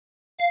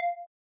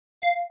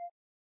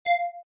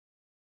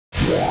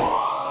Hey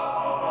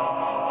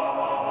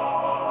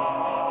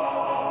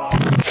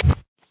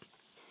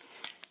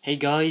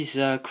guys,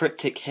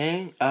 Kryptic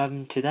here.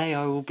 Today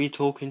I will be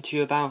talking to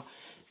you about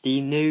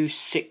the new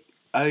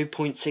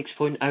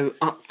 0.6.0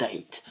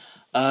 update.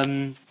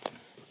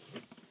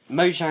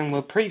 Mojang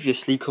were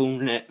previously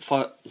calling it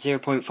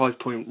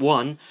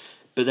 0.5.1,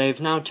 but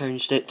they've now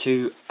changed it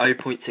to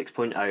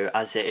 0.6.0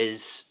 as it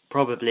is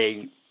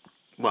probably,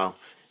 well,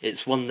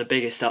 it's one of the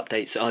biggest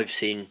updates that I've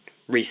seen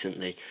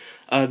recently.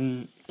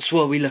 So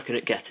what are we looking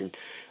at getting?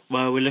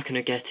 Well, we're looking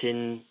at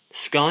getting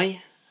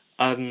Sky,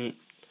 proper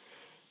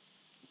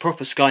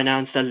sky now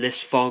instead of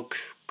this fog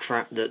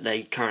crap that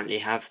they currently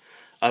have,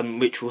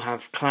 which will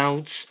have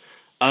clouds.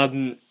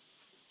 The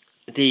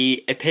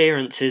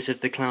appearances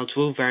of the clouds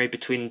will vary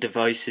between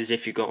devices.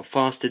 If you've got a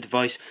faster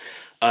device,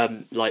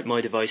 like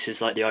my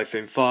devices, like the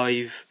iPhone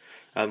 5,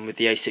 with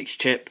the A6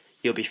 chip,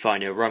 you'll be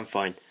fine, it'll run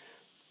fine,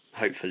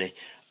 hopefully.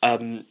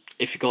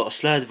 If you've got a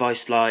slower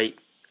device like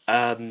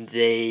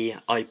the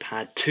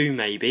iPad 2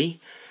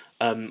 maybe,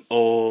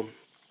 or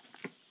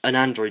an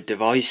Android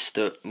device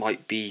that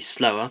might be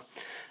slower,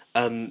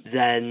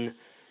 then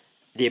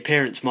the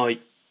appearance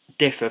might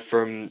differ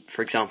from,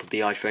 for example,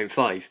 the iPhone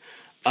 5.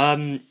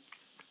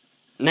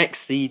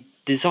 Next, the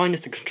design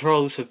of the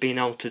controls have been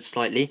altered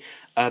slightly.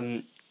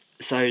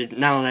 So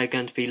now they're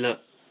going to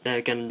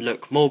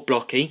look more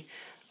blocky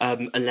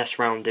and less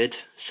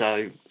rounded.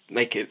 So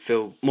make it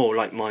feel more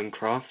like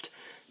Minecraft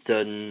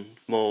than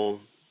more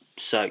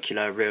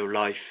circular, real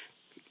life,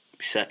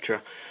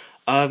 etc.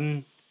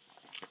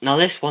 Now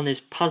this one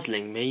is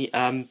puzzling me,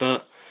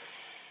 but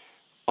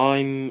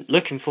I'm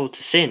looking forward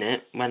to seeing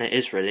it when it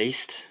is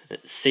released,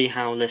 see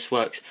how this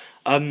works.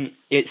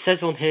 It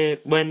says on here,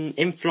 when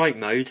in flight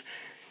mode,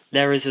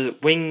 there is a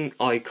wing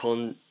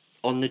icon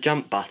on the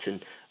jump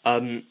button.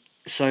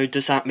 So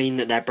does that mean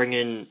that they're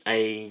bringing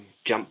a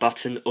jump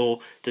button,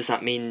 or does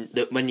that mean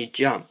that when you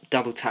jump,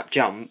 double tap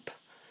jump,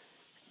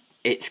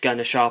 it's going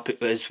to show up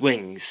as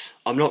wings?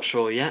 I'm not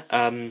sure yet.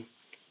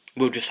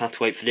 We'll just have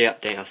to wait for the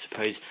update, I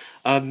suppose.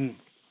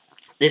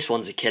 This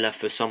one's a killer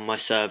for some of my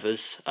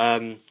servers.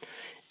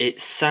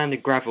 It's sand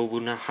and gravel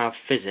will now have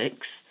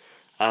physics,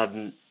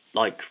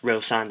 like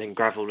real sand and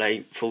gravel, they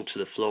fall to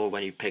the floor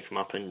when you pick them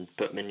up and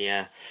put them in the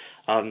air.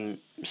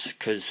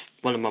 Because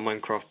one of my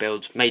Minecraft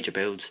builds, major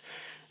builds,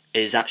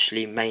 is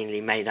actually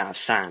mainly made out of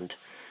sand.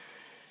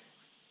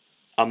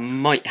 I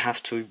might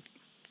have to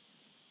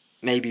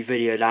maybe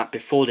video that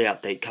before the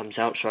update comes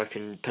out so I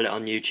can put it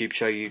on YouTube,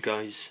 show you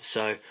guys.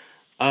 So,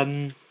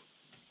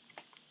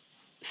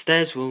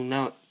 stairs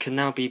can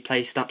now be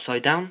placed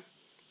upside down.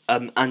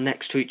 And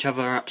next to each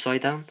other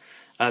upside down,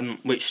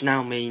 which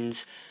now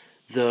means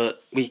that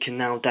we can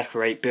now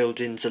decorate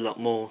buildings a lot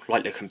more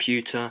like the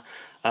computer,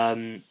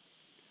 and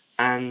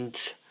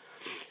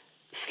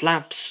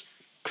slabs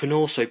can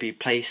also be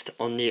placed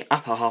on the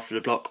upper half of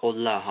the block or the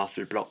lower half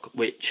of the block,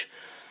 which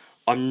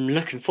I'm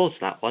looking forward to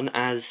that one,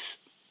 as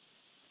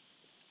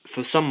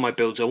for some of my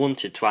builds I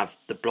wanted to have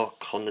the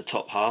block on the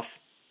top half,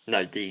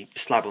 the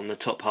slab on the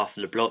top half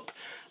of the block,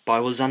 but I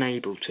was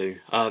unable to,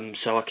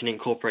 so I can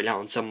incorporate that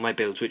on some of my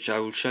builds, which I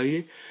will show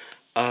you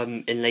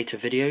in later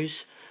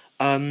videos.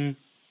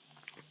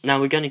 Now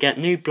we're going to get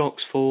new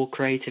blocks for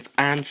creative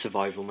and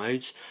survival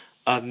modes.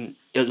 At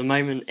the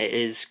moment it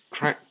is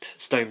cracked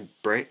stone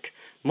brick,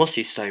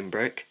 mossy stone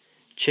brick,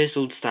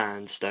 chiselled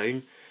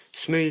sandstone,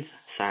 smooth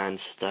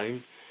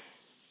sandstone,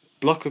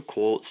 block of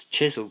quartz,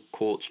 chiselled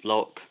quartz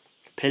block,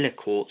 pillar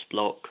quartz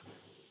block,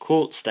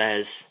 quartz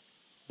stairs,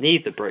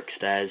 neither brick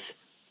stairs,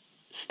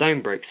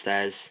 stone brick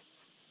stairs,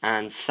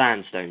 and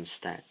sandstone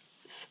stairs.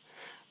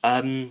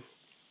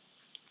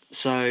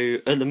 So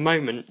at the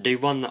moment, the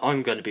one that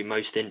I'm going to be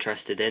most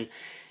interested in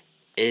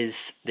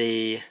is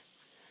the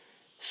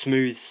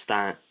smooth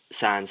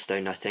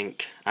sandstone, I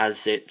think,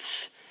 as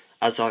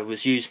I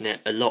was using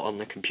it a lot on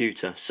the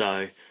computer, so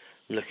I'm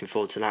looking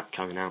forward to that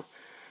coming out.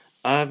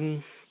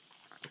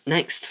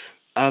 Next,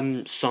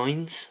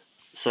 signs.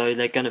 So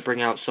they're going to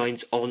bring out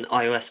signs on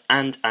iOS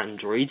and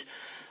Android.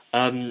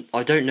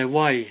 I don't know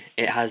why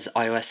it has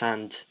iOS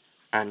and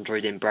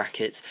Android in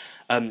brackets.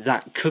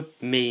 That could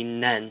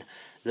mean then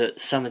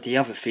that some of the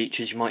other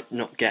features you might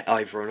not get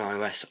either on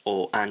iOS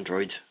or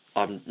Android.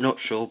 I'm not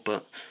sure,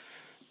 but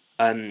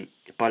by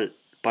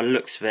the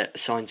looks of it,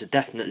 signs are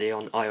definitely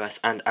on iOS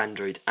and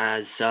Android,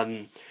 as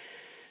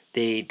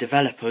the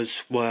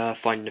developers were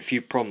finding a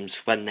few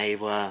problems when they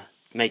were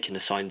making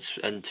the signs,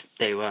 and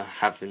they were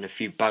having a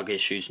few bug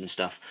issues and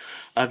stuff.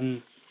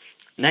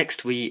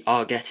 Next we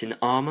are getting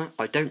armour.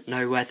 I don't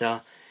know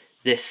whether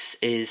this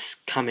is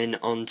coming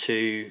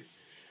onto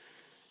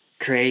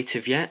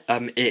creative yet.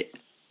 It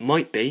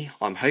might be,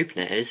 I'm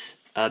hoping it is.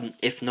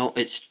 If not,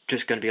 it's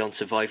just going to be on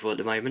survival at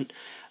the moment.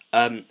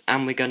 And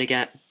we're going to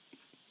get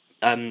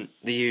the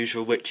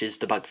usual, which is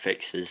the bug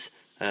fixes,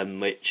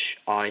 which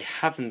I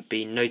haven't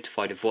been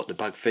notified of what the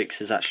bug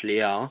fixes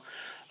actually are.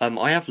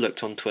 I have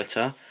looked on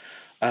Twitter,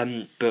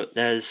 but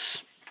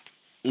there's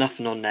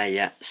nothing on there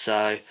yet.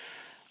 So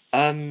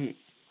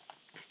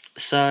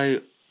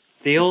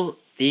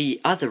the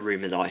other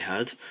rumour that I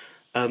heard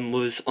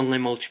was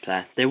online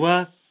multiplayer. They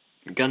were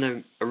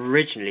gonna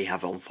originally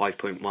have it on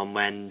 5.1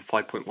 when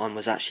 5.1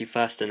 was actually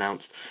first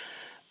announced,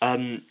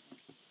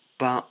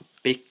 but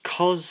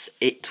because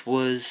it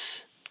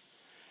was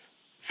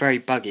very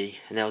buggy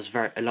and there was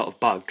a lot of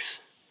bugs,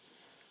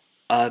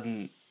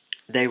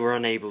 they were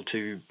unable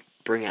to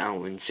bring it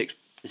out in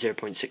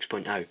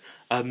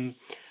 0.6.0.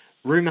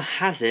 Rumour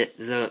has it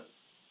that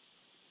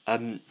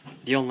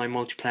the online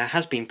multiplayer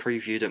has been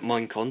previewed at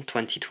Minecon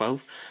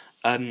 2012,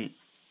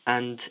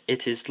 and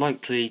it is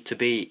likely to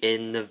be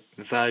in the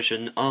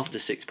version after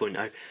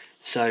 6.0,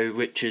 so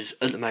which is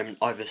at the moment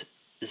either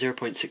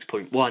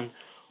 0.6.1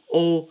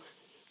 or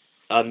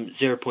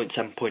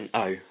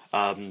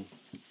 0.7.0,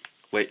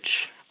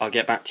 which I'll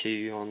get back to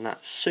you on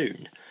that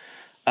soon.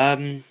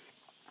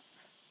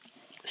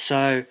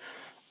 So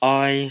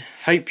I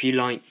hope you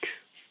like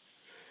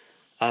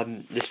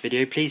this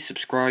video. Please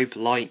subscribe,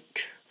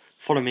 like,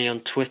 follow me on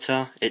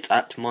Twitter. It's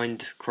at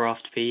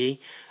MindcraftPE.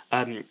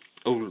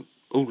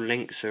 All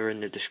links are in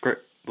the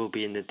will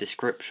be in the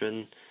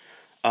description.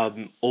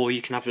 Or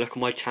you can have a look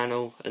on my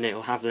channel and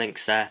it'll have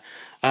links there.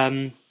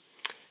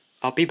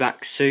 I'll be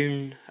back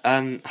soon,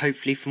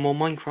 hopefully for more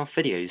Minecraft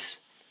videos.